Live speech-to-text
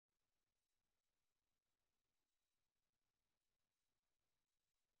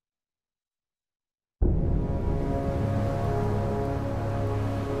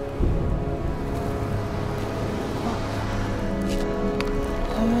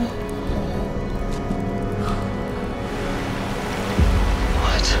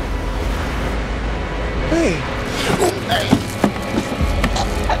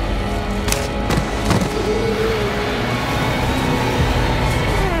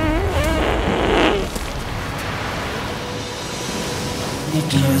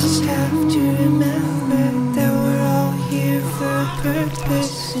just have to remember that we're all here for a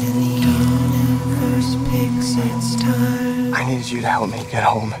purpose, and the universe picks its time. I need you to help me get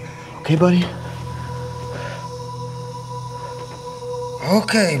home. Okay, buddy?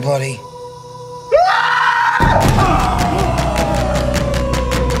 Okay, buddy.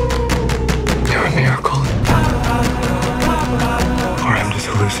 You're a miracle. Or I'm just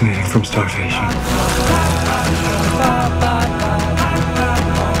hallucinating from starvation.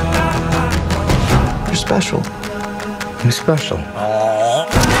 You're special. Who's special?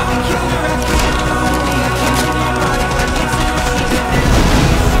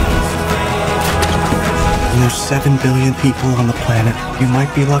 There's 7 billion people on the planet. You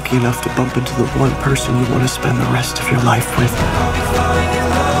might be lucky enough to bump into the one person you want to spend the rest of your life with.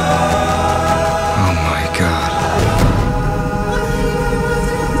 Oh my God.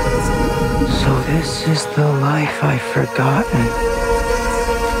 So this is the life I've forgotten.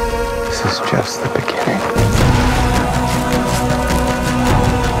 This is just the beginning.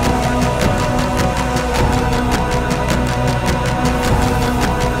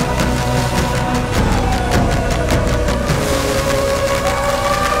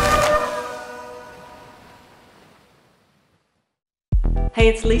 Hey,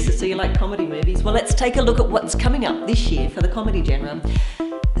 it's Lisa. So you like comedy movies? Well, let's take a look at what's coming up this year for the comedy genre.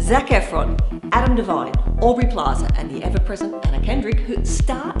 Zac Efron, Adam Devine, Aubrey Plaza and the ever-present Anna Kendrick, who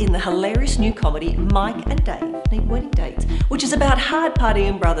star in the hilarious new comedy Mike and Dave Need Wedding Dates, which is about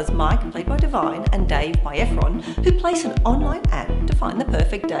hard-partying brothers Mike, played by Devine, and Dave by Efron, who place an online ad to find the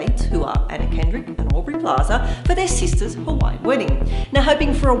perfect dates, who are Anna Kendrick and Aubrey Plaza, for their sister's Hawaiian wedding. Now,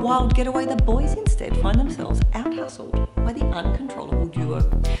 hoping for a wild getaway, the boys instead find themselves out-hustled by the uncontrollable duo.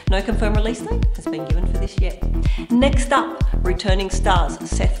 No confirmed release date has been given for this yet. Next up, returning stars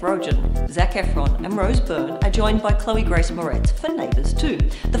Seth Rogen, Zac Efron and Rose Byrne are joined by Chloe Grace Moretz for Neighbours 2,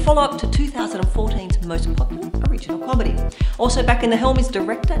 the follow-up to 2014's most popular original comedy. Also back in the helm is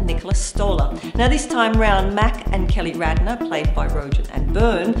director Nicholas Stoller. Now this time round, Mac and Kelly Radner, played by Rogen and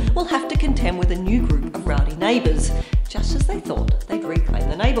Byrne, will have to contend with a new group of rowdy neighbours, just as they thought they'd reclaim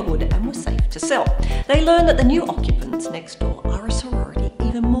the neighbourhood and were safe to sell. They learn that the new occupants next door are a sorority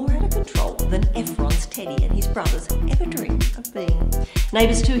even more out of control than Efron's Teddy and his brothers ever dreamed of being.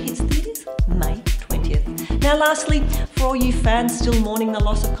 Neighbours 2 hits theatres May 20th. Now lastly, for all you fans still mourning the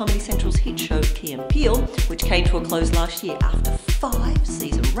loss of Comedy Central's hit show Key and Peele, which came to a close last year after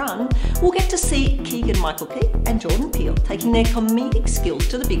 5-season run, we'll get to see Keegan-Michael Key and Jordan Peele taking their comedic skills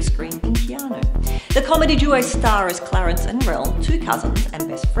to the big screen in Keanu. The comedy duo star as Clarence and Rel, two cousins and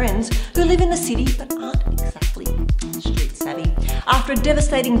best friends who live in the city but aren't exactly street savvy. After a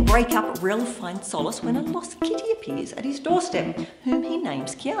devastating breakup, Rel finds solace when a lost kitty appears at his doorstep, whom he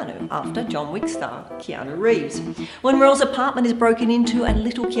names Keanu, after John Wick star Keanu Reeves. When Rel's apartment is broken into and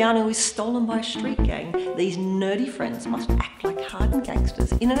little Keanu is stolen by a street gang, these nerdy friends must act like hardened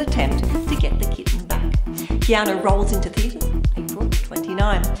gangsters in an attempt to get the kitten back. Keanu rolls into theatres April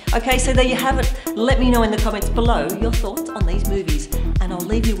 29. Okay, so there you have it. Let me know in the comments below your thoughts on these movies, and I'll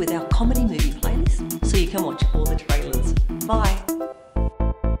leave you with our comedy movie playlist so you can watch all the trailers. Bye.